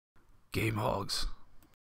Game Hawgs.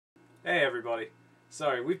 Hey everybody.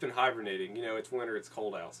 Sorry, we've been hibernating. You know, it's winter, it's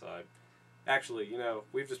cold outside. Actually, you know,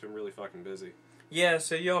 we've just been really fucking busy. Yeah,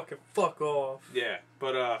 so y'all can fuck off. Yeah,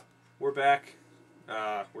 but we're back.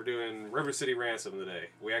 We're doing River City Ransom today.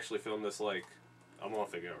 We actually filmed this like a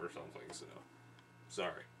month ago or something, so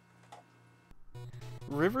sorry.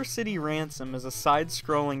 River City Ransom is a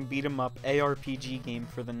side-scrolling beat-em-up ARPG game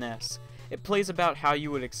for the NES. It plays about how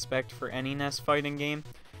you would expect for any NES fighting game,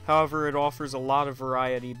 however it offers a lot of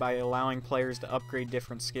variety by allowing players to upgrade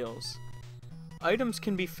different skills. Items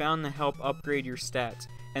can be found to help upgrade your stats,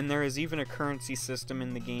 and there is even a currency system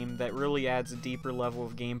in the game that really adds a deeper level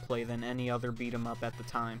of gameplay than any other beat-em-up at the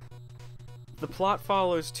time. The plot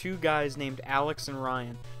follows two guys named Alex and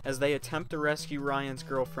Ryan as they attempt to rescue Ryan's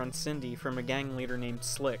girlfriend Cindy from a gang leader named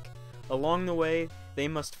Slick. Along the way, they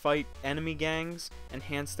must fight enemy gangs,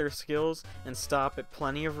 enhance their skills, and stop at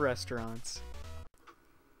plenty of restaurants.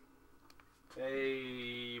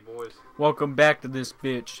 Hey, boys. Welcome back to this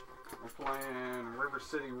bitch. We're playing River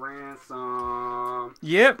City Ransom.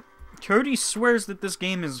 Yep, Cody swears that this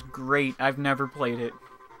game is great. I've never played it.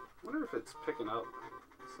 I wonder if it's picking up.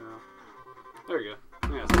 So, there you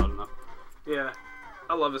go. Yeah, it's loud enough. Yeah,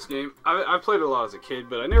 I love this game. I played it a lot as a kid,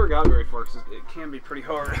 but I never got very far because it can be pretty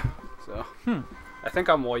hard. So, I think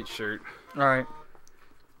I'm white shirt. Alright.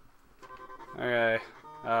 Okay.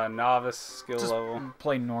 Novice skill Just level.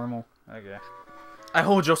 play normal. Okay. I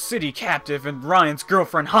hold your city captive and Ryan's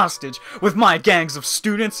girlfriend hostage. With my gangs of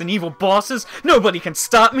students and evil bosses, nobody can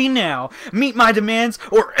stop me now. Meet my demands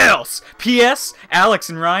or else. P.S. Alex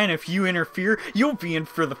and Ryan, if you interfere, you'll be in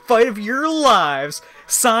for the fight of your lives.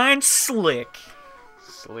 Signed, Slick.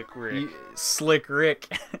 Slick Rick. Slick Rick.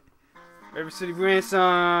 River City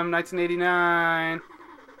Ransom, 1989.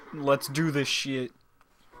 Let's do this shit.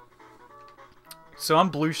 So I'm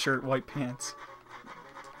blue shirt, white pants.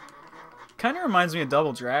 Kind of reminds me of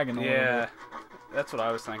Double Dragon a little bit. That's what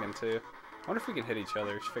I was thinking too. I wonder if we can hit each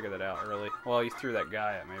other. We should figure that out early. Well, you threw that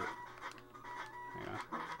guy at me.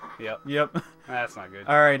 Yeah. Yep. That's not good.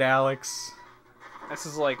 Alright, Alex. This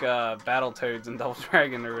is like Battletoads and Double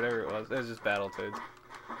Dragon or whatever it was. It was just Battletoads.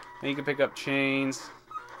 And you can pick up chains.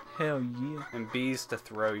 Hell yeah. And bees to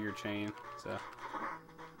throw your chain. So,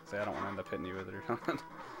 I don't want to end up hitting you with it or something.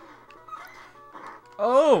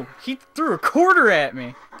 Oh, he threw a quarter at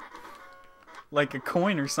me. Like a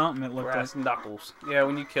coin or something, it looked Brass like. knuckles. Yeah,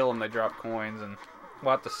 when you kill them, they drop coins, and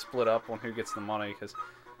we'll have to split up on who gets the money, because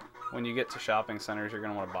when you get to shopping centers, you're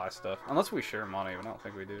going to want to buy stuff. Unless we share money, but I don't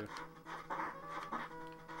think we do.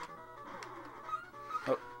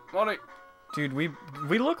 Oh, money! Dude, we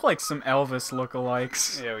look like some Elvis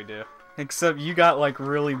lookalikes. Yeah, we do. Except you got like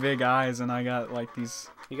really big eyes, and I got like these.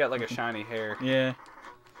 You got like a shiny hair. Yeah.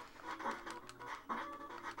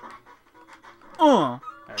 Alright,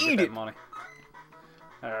 Eat get it! that money.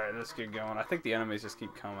 Alright, let's get going. I think the enemies just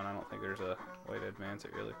keep coming. I don't think there's a way to advance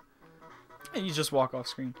it, really. And you just walk off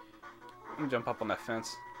screen. I'm gonna jump up on that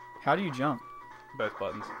fence. How do you jump? Both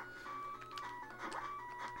buttons.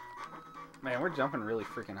 Man, we're jumping really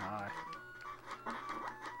freaking high.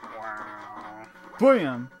 Wow.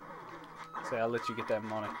 Bam! Say, I'll let you get that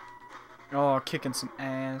money. Oh, kicking some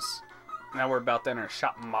ass. Now we're about to enter a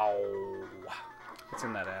shop mall. It's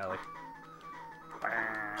in that alley.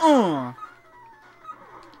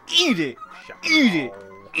 Eat it! Shop Eat it!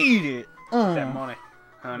 mall. Eat it! That money,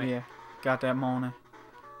 honey. Yeah, got that money.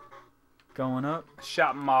 Going up.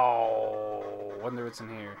 Shop mall. Wonder what's in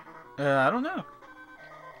here. I don't know.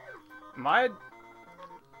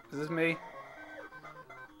 Is this me?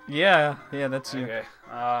 Yeah, that's you. Okay.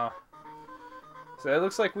 So it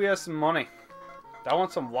looks like we have some money. I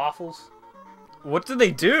want some waffles. What do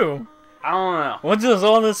they do? I don't know. What does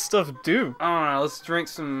all this stuff do? I don't know. Let's drink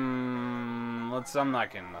some. I'm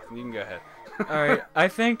not getting nothing. You can go ahead. Alright, I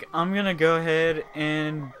think I'm gonna go ahead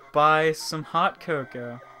and buy some hot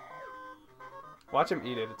cocoa. Watch him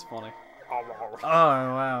eat it. It's funny. Oh,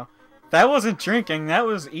 wow. That wasn't drinking, that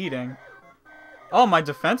was eating. Oh, my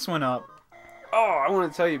defense went up. Oh, I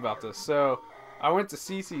want to tell you about this. So, I went to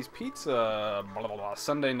Cece's Pizza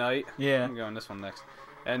Sunday night. Yeah. I'm going this one next.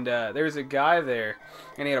 And there was a guy there,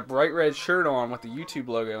 and he had a bright red shirt on with the YouTube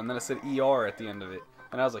logo, and then it said ER at the end of it.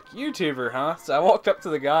 And I was like, YouTuber, huh? So I walked up to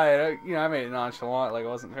the guy, and I made it nonchalant, like I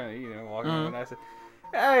wasn't trying to, walk over. And I said,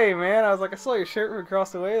 hey, man. I was like, I saw your shirt from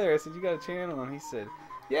across the way there. I said, you got a channel? And he said,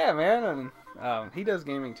 yeah, man. And he does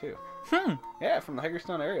gaming, too. Yeah, from the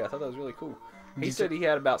Hagerstown area. I thought that was really cool. He said he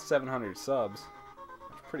had about 700 subs.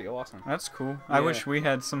 That's pretty awesome. That's cool. Yeah. I wish we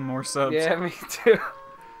had some more subs. Yeah, me too.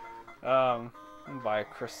 I'm gonna buy a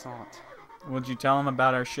croissant. Would you tell him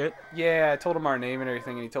about our shit? Yeah, I told him our name and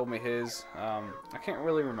everything, and he told me his. I can't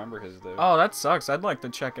really remember his though. Oh, that sucks. I'd like to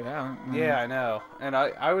check it out. Yeah, I know. And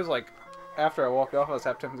I was like, after I walked off, I was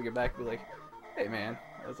half tempted to get back and be like, hey man,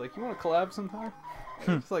 I was like, you want to collab sometime?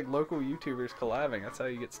 It's like local YouTubers collabing. That's how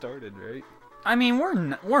you get started, right? I mean,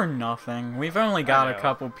 we're nothing. We've only got a know.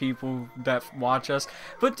 couple people that watch us.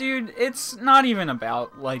 But dude, it's not even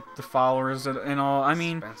about like the followers and all. I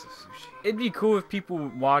mean, Expensive sushi. it'd be cool if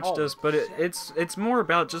people watched Oh, us, but it's more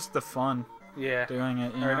about just the fun Yeah. doing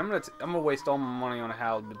it. You All right, know? I'm gonna waste all my money on a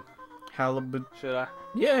halibut. Halibut. Should I?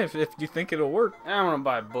 Yeah, if you think it'll work. I'm gonna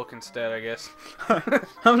buy a book instead, I guess. I'm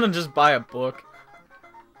gonna just buy a book.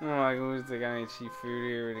 Oh my god, they got any cheap food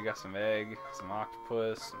here? They got some egg, some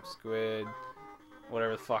octopus, some squid,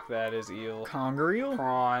 whatever the fuck that is, eel, Conger eel?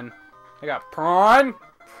 prawn. I got prawn.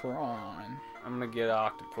 Prawn. I'm gonna get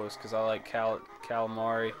octopus because I like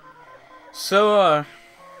calamari. So,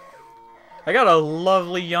 I got a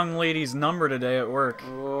lovely young lady's number today at work.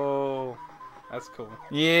 Whoa, that's cool.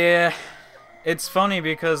 Yeah, it's funny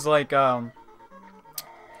because, like,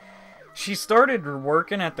 she started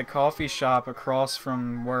working at the coffee shop across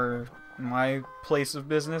from where my place of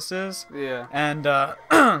business is. Yeah. And, I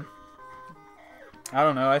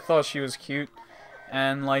don't know, I thought she was cute.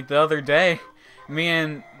 And, like, the other day, me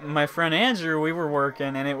and my friend Andrew, we were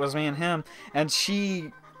working, and it was me and him, and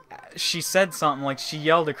she said something, like, she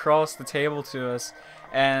yelled across the table to us,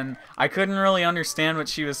 and I couldn't really understand what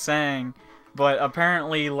she was saying, but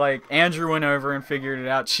apparently, like, Andrew went over and figured it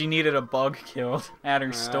out. She needed a bug killed at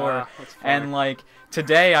her store, That's funny. and, like,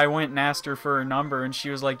 today I went and asked her for her number, and she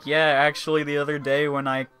was like, yeah, actually, the other day when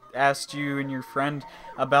I asked you and your friend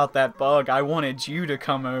about that bug, I wanted you to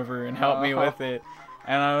come over and help me with it.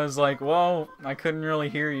 And I was like, well, I couldn't really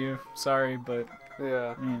hear you. Sorry, but,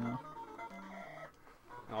 Yeah. you know.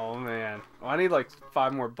 Oh man. Well, I need like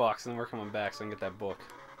 $5 more, and then we're coming back so I can get that book.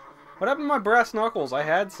 What happened to my brass knuckles? I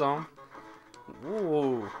had some.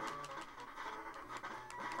 Ooh.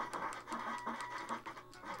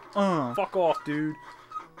 Fuck off, dude.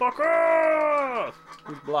 Fuck off!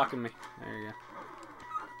 Who's blocking me? There you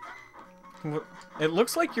go. It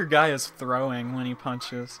looks like your guy is throwing when he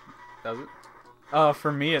punches. Does it?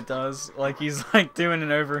 For me it does. Like he's like doing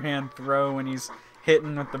an overhand throw when he's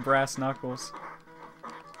hitting with the brass knuckles.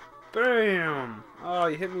 Bam! Oh,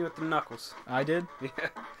 you hit me with the knuckles. I did? Yeah.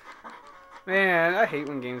 Man, I hate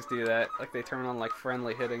when games do that. Like they turn on like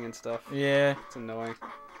friendly hitting and stuff. Yeah. It's annoying.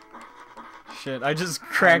 Shit, I just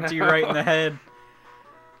cracked you right in the head.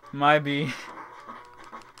 My B.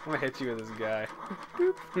 I'm gonna hit you with this guy.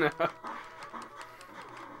 Boop. No.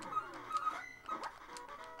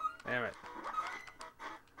 Damn it.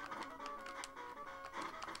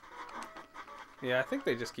 Yeah, I think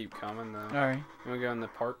they just keep coming though. Alright. You wanna go in the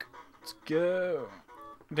park? Let's go.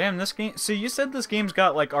 Damn, this game... So you said this game's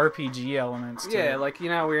got, like, RPG elements to Yeah, it. like, you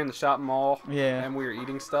know, we were in the shop mall. Yeah. And we were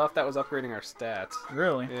eating stuff. That was upgrading our stats.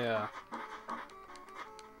 Really? Yeah.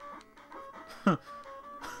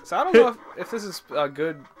 So I don't know if this is a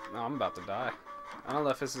good... Oh, I'm about to die. I don't know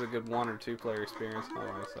if this is a good 1 or 2 player experience. Hold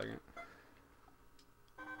on a second.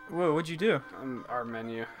 Whoa, what'd you do? Our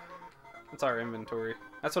menu. That's our inventory.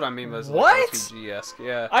 That's what I mean by like What? RPG-esque.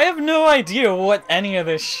 Yeah. I have no idea what any of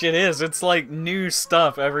this shit is. It's like new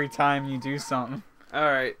stuff every time you do something.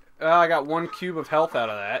 Alright. I got 1 cube of health out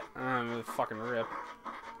of that. I'm gonna fucking rip.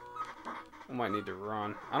 I might need to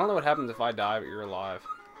run. I don't know what happens if I die, but you're alive.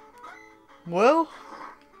 Well,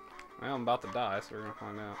 I'm about to die, so we're gonna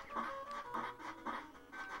find out.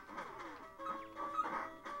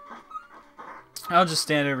 I'll just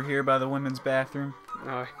stand over here by the women's bathroom,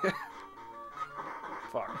 Oh,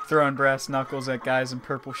 fuck. throwing brass knuckles at guys in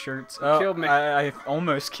purple shirts. Oh, Killed me. I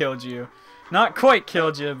almost killed you. Not quite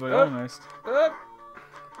killed you, but almost. Up.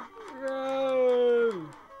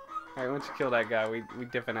 Alright, once you kill that guy, we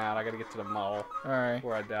dipping out. I gotta get to the mall Alright.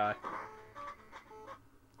 before I die.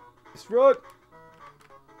 Just run!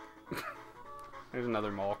 There's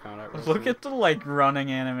another mall coming out. Look at the, like,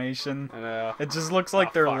 running animation. I know. It just looks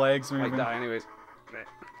like their fuck. legs Might moving. die anyways.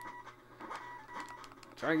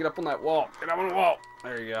 Try and get up on that wall. Get up on the wall.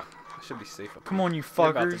 There you go. I should be safe up Come here. on, you You're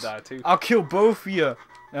about to fuckers. die too. I'll kill both of you.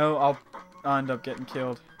 No, I'll end up getting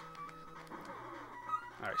killed.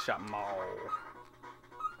 Alright, shot mall.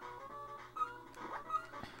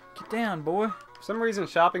 Get down, boy. For some reason,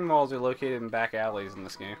 shopping malls are located in back alleys in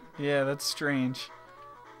this game. Yeah, that's strange.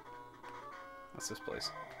 What's this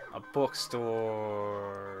place? A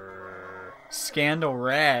bookstore. Scandal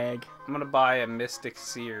rag. I'm gonna buy a Mystic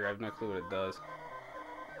Seer. I have no clue what it does.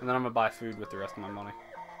 And then I'm gonna buy food with the rest of my money.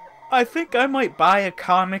 I think I might buy a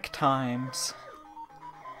Comic Times.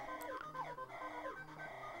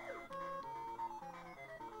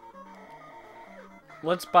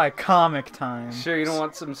 Let's buy comic time. Sure, you don't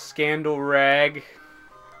want some scandal rag?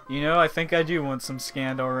 You know, I think I do want some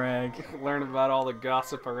scandal rag. Learn about all the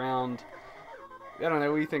gossip around. I don't know.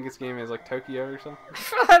 What do you think this game is? Like Tokyo or something?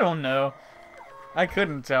 I don't know. I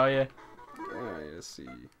couldn't tell you. Alright, let's see.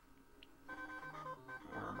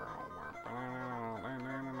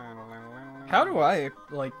 How do I,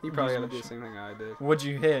 like, You probably use gotta do my the same thing I did. What'd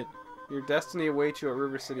you hit? Your destiny awaits you at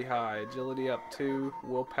River City High. Agility up 2,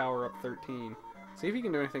 willpower up 13. See if you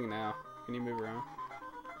can do anything now. Can you move around?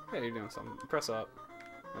 Yeah, you're doing something. Press up.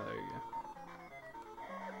 Oh, there you go.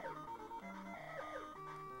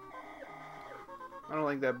 I don't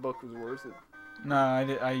think that book was worth it.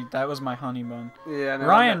 No, that was my honey bun. Yeah, no,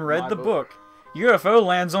 Ryan read the book. UFO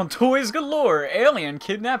lands on toys galore. Alien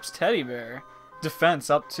kidnaps teddy bear. Defense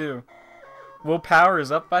up 2. Willpower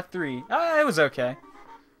is up by 3. It was okay.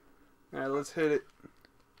 Alright, let's hit it.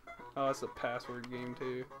 Oh, it's a password game,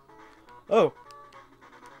 too. Oh.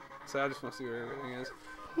 So I just want to see where everything is.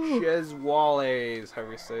 Chezwales,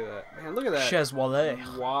 however you say that. Man, look at that. Chezwale.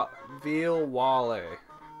 Veal Wale.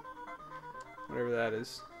 Whatever that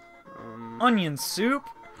is. Onion soup?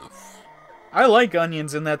 I like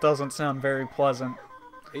onions and that doesn't sound very pleasant.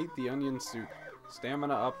 Ate the onion soup.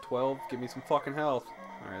 Stamina up 12. Give me some fucking health.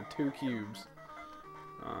 Alright, 2 cubes.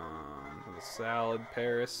 A salad,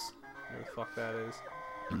 Paris. Whatever the fuck that is.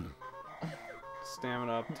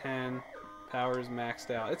 Stamina up 10. Power's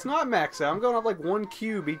maxed out. It's not maxed out. I'm going up like 1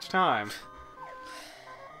 cube each time.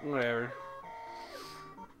 Whatever.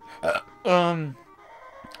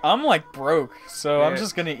 I'm like broke, so Yeah. I'm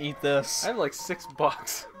just gonna eat this. I have like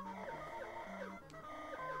 $6.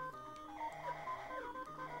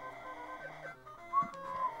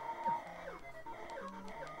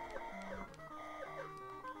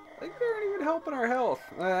 I think they aren't even helping our health.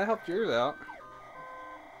 I helped yours out.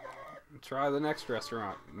 Try the next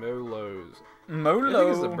restaurant, Molo's. I think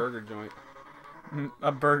it's a Molo. burger joint.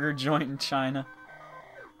 A burger joint in China.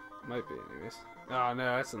 Might be, anyways. Oh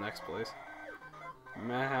no, that's the next place. I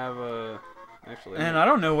might have a. Actually. And I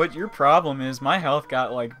don't know what your problem is. My health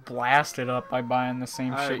got like blasted up by buying the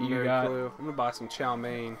same I shit have you no got. clue. I'm gonna buy some chow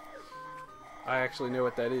mein. I actually know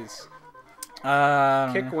what that is. I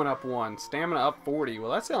don't Kick know. went up 1. Stamina up 40.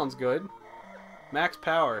 Well, that sounds good. Max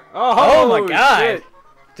power. Oh, Oh my god! shit.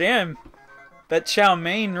 Damn, that chow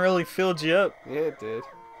mein really filled you up. Yeah, it did.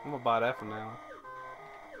 I'm gonna buy that from now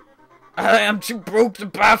I am too broke to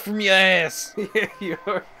buy from your ass. on. Yeah, you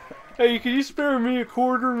are. Hey, can you spare me a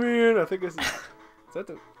quarter, man? I think this is. Is that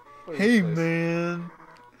the? what is Hey this place? man,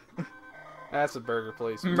 That's a burger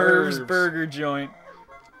place. Merv's Burger Joint.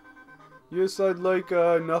 Yes, I'd like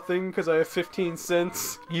nothing because I have 15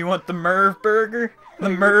 cents. You want the Merv Burger? The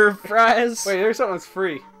Merv fries? Wait, there's something that's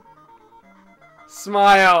free.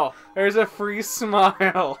 Smile. There's a free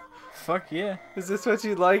smile. Fuck yeah. Is this what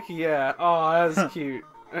you like? Yeah. Oh, that's cute.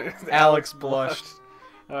 Alex blushed.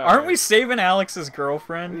 Aren't we saving Alex's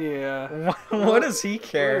girlfriend? Yeah. What does he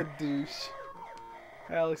care? What a douche.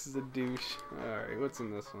 Alex is a douche. Alright, what's in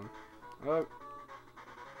this one? Oh.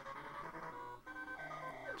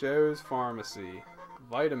 Joe's Pharmacy.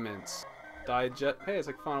 Vitamins. Hey, it's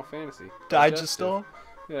like Final Fantasy. Digestal?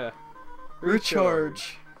 Yeah.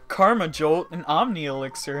 Recharge. Karma Jolt and Omni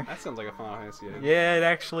Elixir. That sounds like a Final Fantasy item. Yeah, it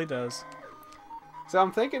actually does. So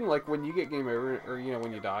I'm thinking, like, when you get game over, or, you know,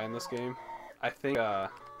 when you die in this game, I think,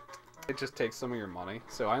 it just takes some of your money.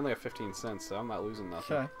 So I only have 15 cents, so I'm not losing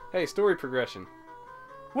nothing. Okay. Hey, story progression.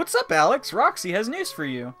 What's up, Alex? Roxy has news for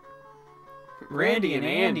you. Randy and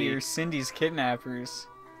Andy are Cindy's kidnappers.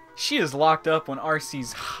 She is locked up on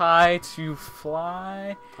RC's high to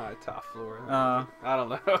fly. High top floor. Uh. I don't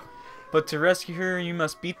know. But to rescue her, you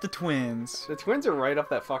must beat the twins. The twins are right up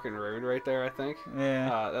that fucking road right there, I think.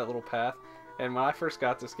 Yeah. That little path. And when I first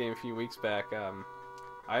got this game a few weeks back,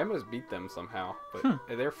 I almost beat them somehow. But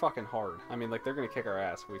they're fucking hard. I mean, like, they're going to kick our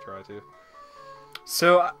ass if we try to.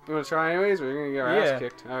 So, You want to try anyways? We're going to get our ass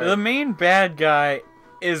kicked. All right. the main bad guy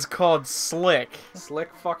is called Slick.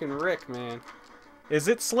 Slick fucking Rick, man. Is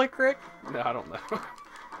it Slick Rick? No, I don't know.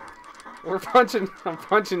 I'm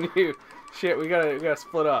punching you. Shit, we gotta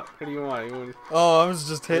split up. What do you want? Oh, I was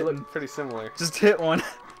just We hitting. look pretty similar. Just hit one.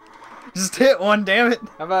 Just hit one, damn it.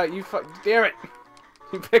 How about you? Damn it!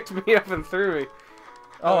 You picked me up and threw me.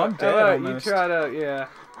 Oh, I'm dead How about almost. you try to, yeah.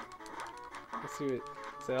 Let's see what.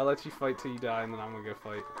 So I'll let you fight till you die, and then I'm gonna go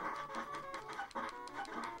fight.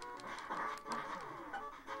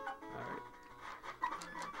 Alright.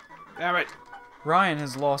 Damn it! Ryan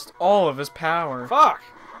has lost all of his power. Fuck!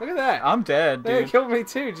 Look at that! I'm dead, They dude. killed me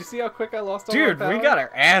too. Did you see how quick I lost all my Dude, power? we got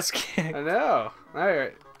our ass kicked. I know.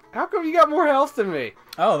 Alright. How come you got more health than me?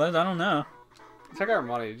 Oh, I don't know. Check our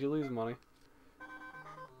money. Did you lose money?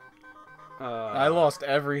 I lost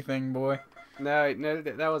everything, boy. No,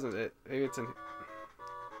 that wasn't it. Maybe it's in.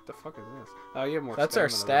 What the fuck is this? Oh, you have more. That's our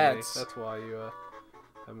stamina than me. stats. That's why you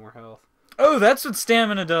have more health. Oh, that's what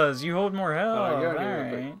stamina does. You hold more health. Oh, All here,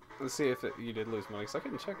 right. let's see if you did lose money, because I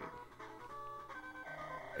couldn't check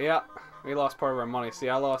it. Yeah, we lost part of our money. See,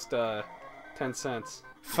 I lost 10 cents.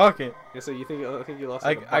 Fuck it. Yeah, so I think you lost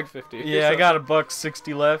like $1.50. Yeah, I got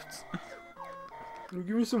 $1.60 left. Give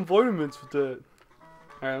me some vitamins with that.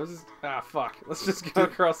 Alright, let's just... Ah, fuck. Let's just go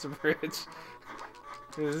across the bridge.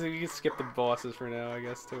 You can skip the bosses for now, I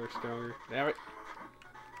guess, till we're stronger. Damn it.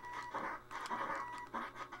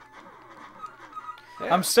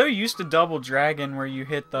 Yeah. I'm so used to Double Dragon where you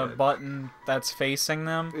hit the button that's facing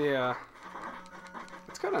them. Yeah.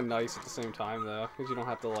 It's kind of nice at the same time, though, because you don't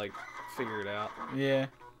have to, like, figure it out. Yeah.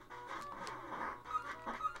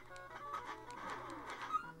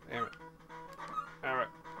 Damn it. Alright.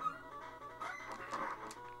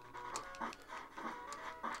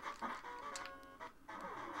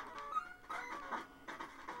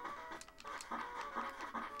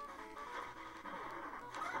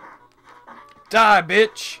 Die,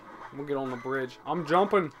 bitch! We'll get on the bridge. I'm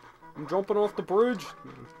jumping. I'm jumping off the bridge.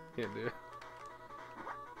 Can't do it.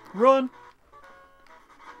 Run!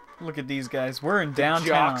 Look at these guys. We're in downtown.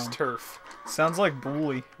 Jocks turf. Sounds like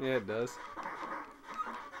Bully. Yeah, it does.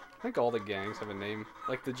 I think all the gangs have a name.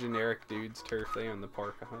 Like the generic dudes turf. They own the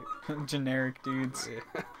park, I think. Generic dudes.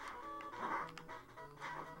 Yeah.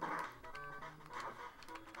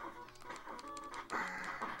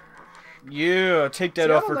 Yeah, take that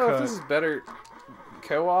See, uppercut. I don't know if this is better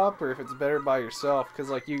co-op or if it's better by yourself, because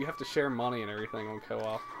like you have to share money and everything on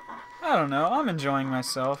co-op. I don't know. I'm enjoying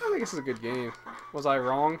myself. I think this is a good game. Was I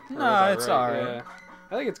wrong? Or No, was I it's right? alright. Yeah.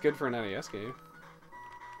 I think it's good for an NES game.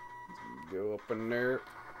 Let's go up in there.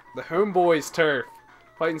 The Homeboys turf.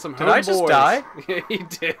 Fighting some Homeboys. Did I just die? Yeah, he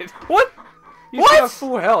did. What? You What? got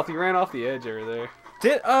full health. He ran off the edge over there.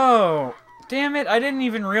 Oh, damn it! I didn't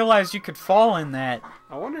even realize you could fall in that.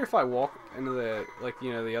 I wonder if I walk into the, like,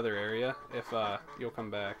 you know, the other area, if you'll come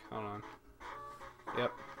back. Hold on.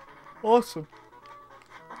 Yep. Awesome.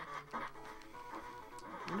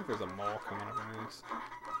 I wonder if there's a mall coming up in this.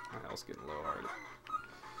 My health's getting low already.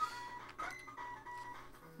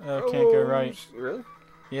 Oh, can't go right. Really?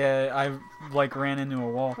 Yeah, I like ran into a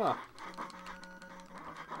wall. Huh.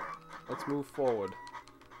 Let's move forward.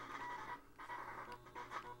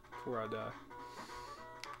 Before I die.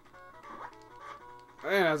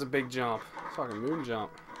 Man, that was a big jump. Fucking moon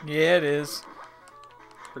jump. Yeah, it is.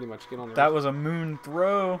 Pretty much get on the That roof. was a moon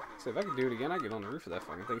throw. See, if I could do it again, I'd get on the roof of that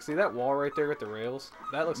fucking thing. See that wall right there with the rails?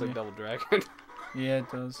 That looks like Yeah. Double Dragon. Yeah,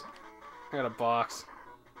 it does. I got a box.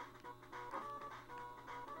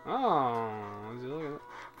 Oh, is he looking at it?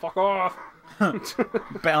 Fuck off!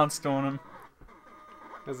 Bounced on him.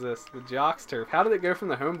 What's this? The Jocks turf. How did it go from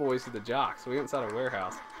the Homeboys to the Jocks? We went inside a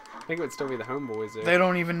warehouse. I think it would still be the Homeboys there. They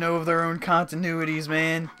don't even know of their own continuities,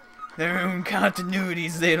 man. Their own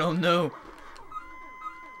continuities, they don't know.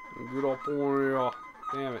 Good up on here.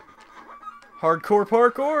 Damn it. Hardcore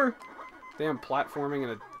parkour. Damn platforming in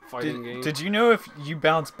a fighting game. Did you know if you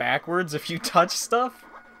bounce backwards if you touch stuff?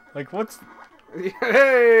 Like, what's...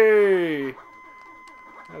 Hey!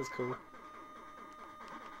 That was cool.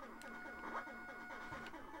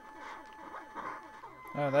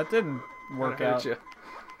 Oh, that didn't work That'll out. hurt you.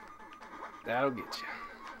 That'll get you.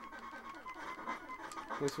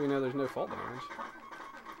 At least we know there's no fall damage.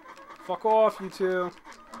 Fuck off, you two.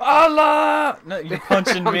 Allah! No, you're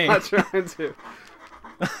punching me. I'm not trying to.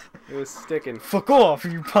 It was sticking. Fuck off!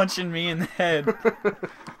 You're punching me in the head.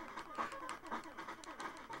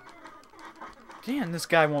 Damn, this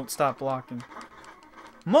guy won't stop blocking.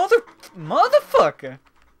 Motherfucker!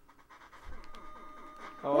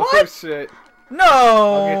 Oh What? shit. No!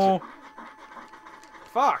 I'll get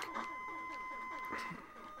Fuck.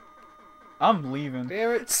 I'm leaving.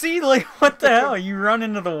 Damn it. See, like, what the hell? You run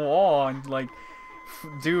into the wall and, like,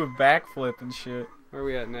 do a backflip and shit. Where are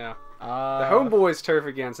we at now? The Homeboys turf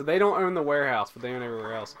again, so they don't own the warehouse, but they own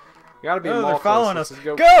everywhere else. You gotta be a Oh, mall they're following close. us.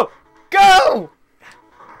 Let's Go! Go!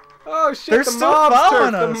 Oh shit, They're the still mob's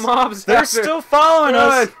following turf. us. The mob's They're after. still following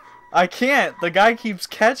us. Run. I can't. The guy keeps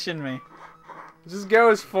catching me. Just go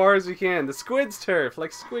as far as you can. The squid's turf,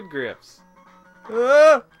 like squid grips.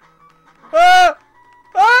 Ah! Ah!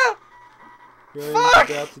 Ah! Fuck!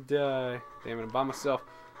 I'm about to die. Damn it, I'm by myself.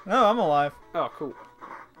 No, I'm alive. Oh, cool.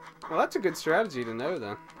 Well, that's a good strategy to know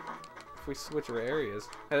then. If we switch our areas.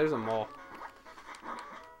 Hey, there's a mall.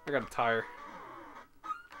 I got a tire.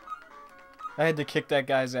 I had to kick that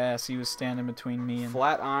guy's ass. He was standing between me and...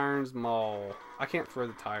 Flatirons Mall. I can't throw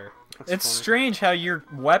the tire. That's It's funny. strange how your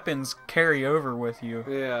weapons carry over with you.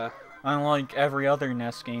 Yeah. unlike every other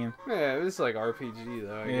NES game. Yeah, it was like RPG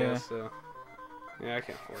though, I Yeah. guess. So yeah, I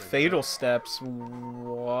can't afford it. Fatal Steps.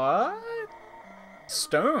 What?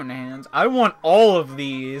 Stone Hands. I want all of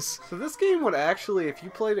these. So this game would actually, if you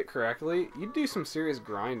played it correctly, you'd do some serious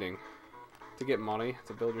grinding to get money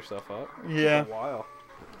to build yourself up. Yeah. For a while.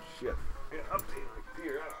 Shit. Yeah, update like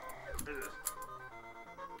here.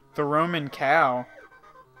 The Roman Cow.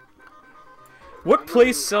 What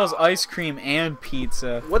place sells ice cream and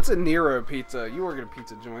pizza? What's a Nero pizza? You work at a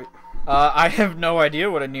pizza joint. I have no idea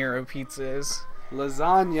what a Nero pizza is.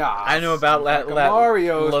 Lasagna. I know about Like a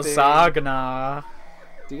Mario thing. lasagna.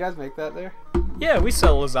 Do you guys make that there? Yeah, we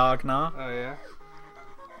sell lasagna. Oh yeah.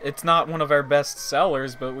 It's not one of our best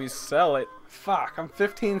sellers, but we sell it. Fuck, I'm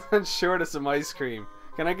 15 cents short of some ice cream.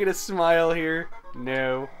 Can I get a smile here?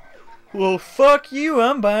 No. Well, fuck you,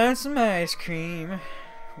 I'm buying some ice cream.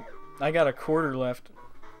 I got a quarter left.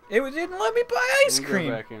 It didn't let me buy ice Let me cream.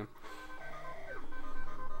 Go back in.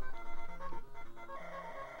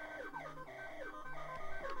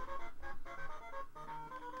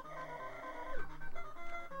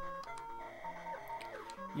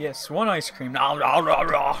 Yes, one ice cream. Nah, nah, nah,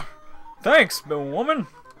 nah. Thanks, woman.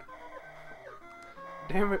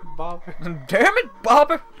 Damn it, Bob. Damn it,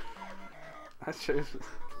 Bobby. That show's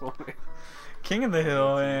funny. King of the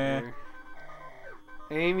Hill, eh.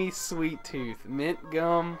 Amy Sweet Tooth, mint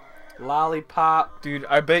gum, lollipop. Dude,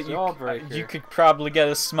 I bet Jawbreaker. you could probably get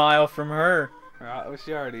a smile from her. Oh,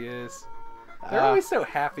 she already is. They're always so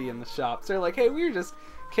happy in the shops. They're like, hey, we were just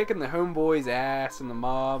kicking the homeboys' ass in the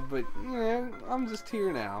mob, but yeah, I'm just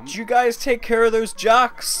here now. Did you guys take care of those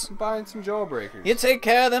jocks? I'm buying some jawbreakers. You take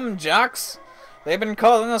care of them jocks? They've been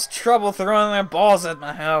causing us trouble throwing their balls at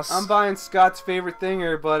my house. I'm buying Scott's favorite thing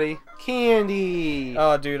here, buddy. Candy.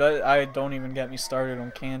 Oh, dude, I don't even get me started on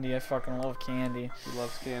candy. I fucking love candy. He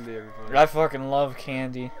loves candy, everybody. I fucking love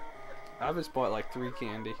candy. I just bought like 3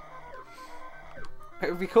 candy. It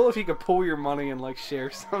would be cool if you could pull your money and like share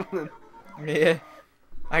something. Yeah.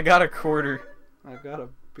 I got a quarter. I got a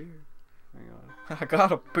beer. Hang on. I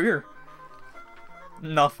got a beer.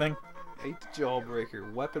 Nothing. 8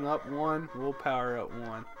 jawbreaker. Weapon up 1. Willpower up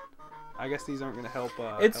 1. I guess these aren't gonna help.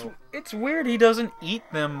 It's weird he doesn't eat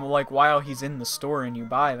them like while he's in the store and you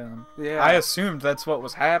buy them. Yeah. I assumed that's what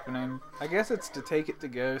was happening. I guess it's to take it to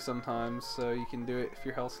go sometimes, so you can do it if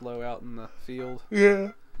your health's low out in the field.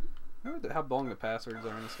 Yeah. I wonder how long the passwords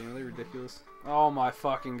are in this game. Are they ridiculous? Oh my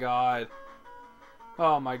fucking god.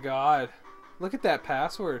 Oh my god. Look at that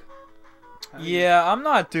password. Yeah, I'm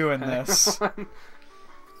not doing this.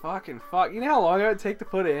 Fucking fuck. You know how long it would take to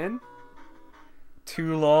put it in?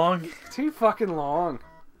 Too long. Too fucking long.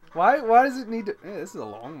 Why does it need to... this is a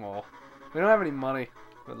long wall. We don't have any money.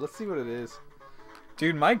 But let's see what it is.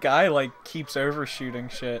 Dude, my guy, like, keeps overshooting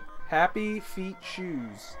shit. Happy Feet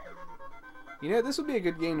Shoes. You know, this would be a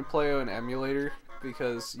good game to play on an emulator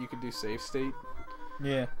because you could do save state.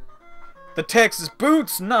 Yeah. The Texas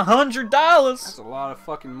boots, $100. That's a lot of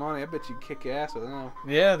fucking money. I bet you'd kick ass with them.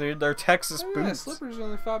 Yeah, dude, they're Texas Oh, yeah, boots. slippers are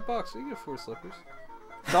only $5. You can afford slippers.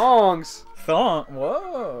 Thongs.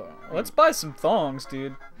 Whoa. Let's buy some thongs,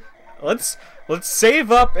 dude. Let's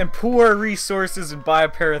save up and pool our resources and buy a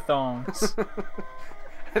pair of thongs.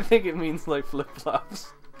 I think it means like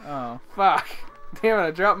flip-flops. Oh. Fuck. Damn it,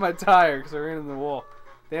 I dropped my tire because I ran into the wall.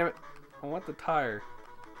 Damn it. I want the tire.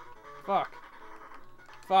 Fuck.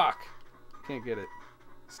 Fuck. Can't get it.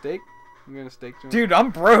 Steak? I'm gonna steak joint. Dude, I'm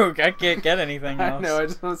broke. I can't get anything I else. know, I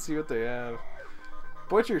just want to see what they have.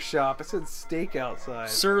 Butcher shop. It said steak outside.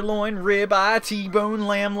 Sirloin, ribeye, T-bone,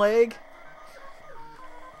 lamb leg.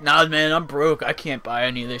 Nah, man, I'm broke. I can't buy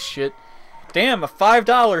any of this shit. Damn, a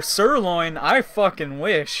 $5 sirloin. I fucking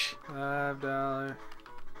wish. $5.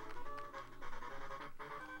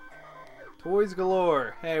 Toys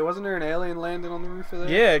galore. Hey, wasn't there an alien landing on the roof of there?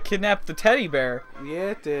 Yeah, kidnapped the teddy bear. Yeah,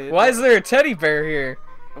 it did. Why is there a teddy bear here?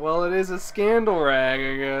 Well, it is a scandal rag,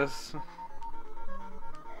 I guess.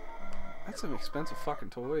 That's some expensive fucking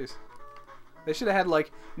toys. They should have had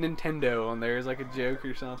like Nintendo on there as like a joke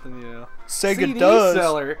or something, you know. Sega CD does.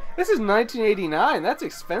 seller. This is 1989. That's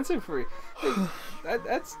expensive for.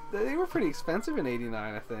 They were pretty expensive in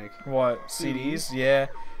 '89, I think. What, CDs? Yeah.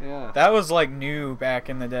 Yeah. That was like new back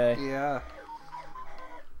in the day. Yeah.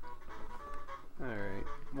 All right.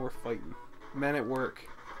 More fighting. Men at Work.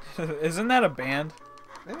 Isn't that a band?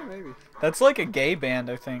 Yeah, maybe. That's like a gay band,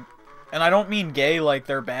 I think. And I don't mean gay like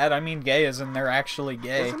they're bad. I mean gay as in they're actually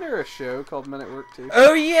gay. Isn't there a show called Men at Work too?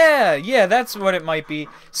 Oh yeah, yeah, that's what it might be.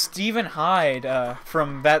 Stephen Hyde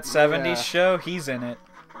from that '70s Yeah. show, he's in it.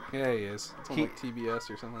 Yeah, he is. It's on like TBS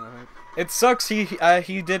or something, I think. It sucks he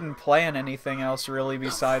didn't play in anything else really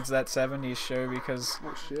besides that '70s show because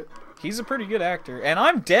Oh shit. He's a pretty good actor. And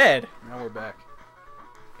I'm dead. Now we're back.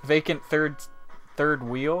 Vacant third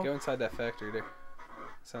wheel. Go inside that factory there.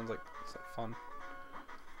 Sounds like fun.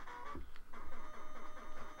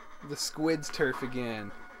 The squid's turf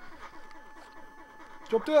again.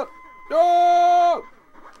 Jumped out. No!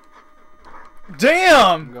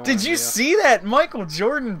 Damn! Did you see that Michael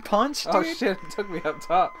Jordan punch, dude? Oh shit! It took me up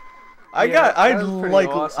top. I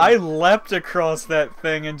Awesome. I leapt across that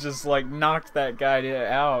thing and just like knocked that guy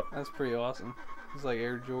out. That's pretty awesome. It's like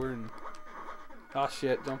Air Jordan. Oh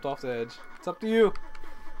shit! Jumped off the edge. It's up to you.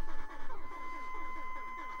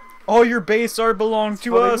 All your base are belong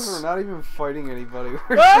to Funny 'cause us. We're not even fighting anybody.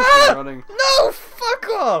 We're Ah! just running. No! Fuck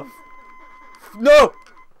off! No!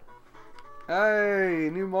 Hey,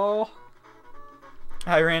 new mall.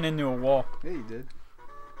 I ran into a wall. Yeah, you did.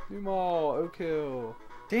 New mall. Oak Hill.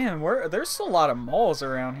 Damn, there's still a lot of malls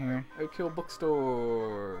around here. Oak Hill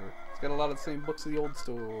bookstore. It's got a lot of the same books as the old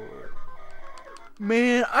store.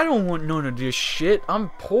 Man, I don't want none of this shit. I'm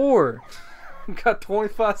poor. Got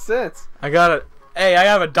 25 cents. Hey, I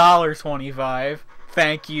have $1.25.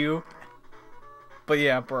 Thank you. But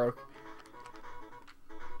yeah, broke.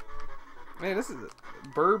 Man, this is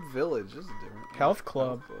Burb Village. This is different. Health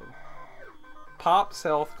Club. Pop's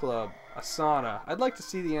Health Club. A sauna. I'd like to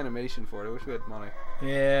see the animation for it. I wish we had money.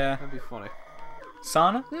 Yeah. That'd be funny.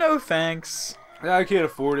 Sauna? No thanks. I can't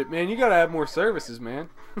afford it, man. You gotta have more services, man.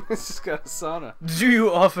 It's just got a sauna. Do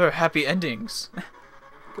you offer happy endings?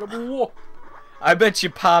 Get up a wall. I bet you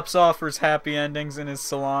Pops offers happy endings in his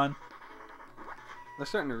salon. They're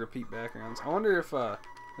starting to repeat backgrounds. I wonder if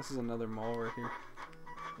this is another mall right here.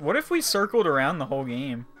 What if we circled around the whole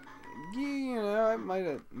game? Yeah, you know, I might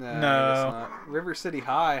have. Nah, No. I guess not. River City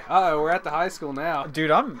High. Oh, we're at the high school now. Dude,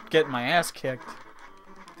 I'm getting my ass kicked.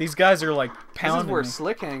 These guys are like This pounding is where me.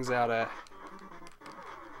 Slick hangs out at.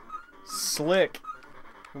 Slick.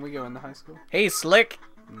 Can we go in the high school? Hey, Slick.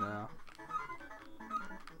 No.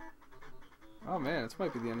 Oh man, this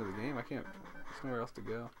might be the end of the game. I can't. There's nowhere else to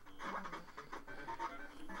go.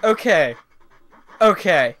 Okay.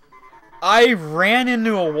 Okay. I ran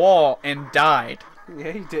into a wall and died. Yeah,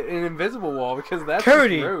 you did an invisible wall because that's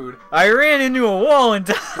Cody, just road. I ran into a wall and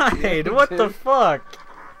died. you What the did. fuck?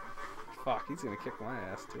 Fuck, he's gonna kick my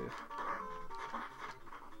ass too.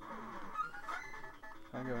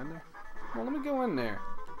 Can I go in there? Well, let me go in there.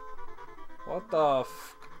 What the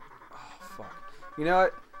f... Oh, fuck. You know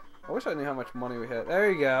what? I wish I knew how much money we had. There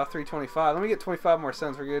you go, 325. Let me get 25 more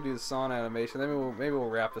cents. We're gonna do the sauna animation. Then maybe we'll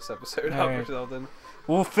wrap this episode up or Alright. something.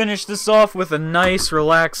 We'll finish this off with a nice,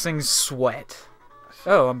 relaxing sweat.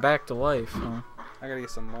 Oh, I'm back to life. Huh? I gotta get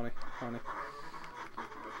some money, honey.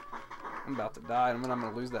 I'm about to die, and then I'm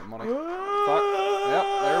gonna lose that money. Fuck. Yep,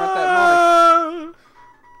 there went that money.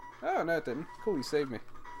 Oh, no, it didn't. Cool, you saved me.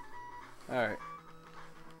 Alright.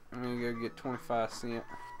 I'm gonna go get 25 cents.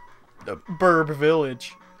 The Burb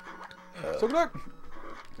Village. So good luck!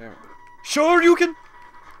 Damn it. Sure you can.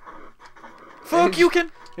 Fuck you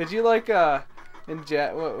can. Did you like, in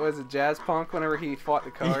what was it, Jazz Punk, whenever he fought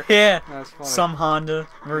the car? Yeah. That's funny. Some Honda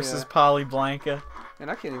versus Yeah. Polly Blanca.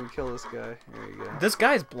 And I can't even kill this guy. There you go. This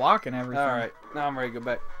guy's blocking everything. Alright, now I'm ready to go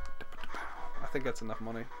back. I think that's enough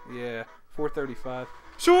money. Yeah, 435.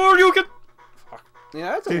 Sure you can. Fuck.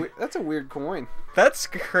 Yeah, that's a weird coin. That's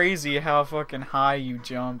crazy how fucking high you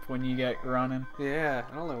jump when you get running. Yeah,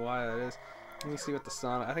 I don't know why that is. Let me see what the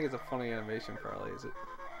sun. I think it's a funny animation, probably. Is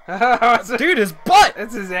it? Dude, his butt!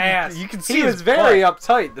 It's his ass. You can see he his was very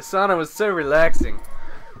uptight. The sauna was so relaxing.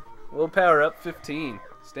 Willpower up 15.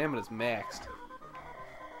 Stamina's maxed.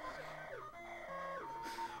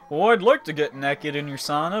 Well, I'd like to get naked in your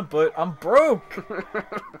sauna, but I'm broke.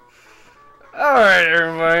 Alright,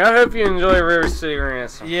 everybody. I hope you enjoy River City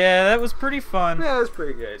Ransom. Yeah, that was pretty fun. Yeah, it was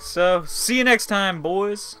pretty good. So, see you next time,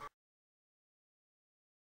 boys.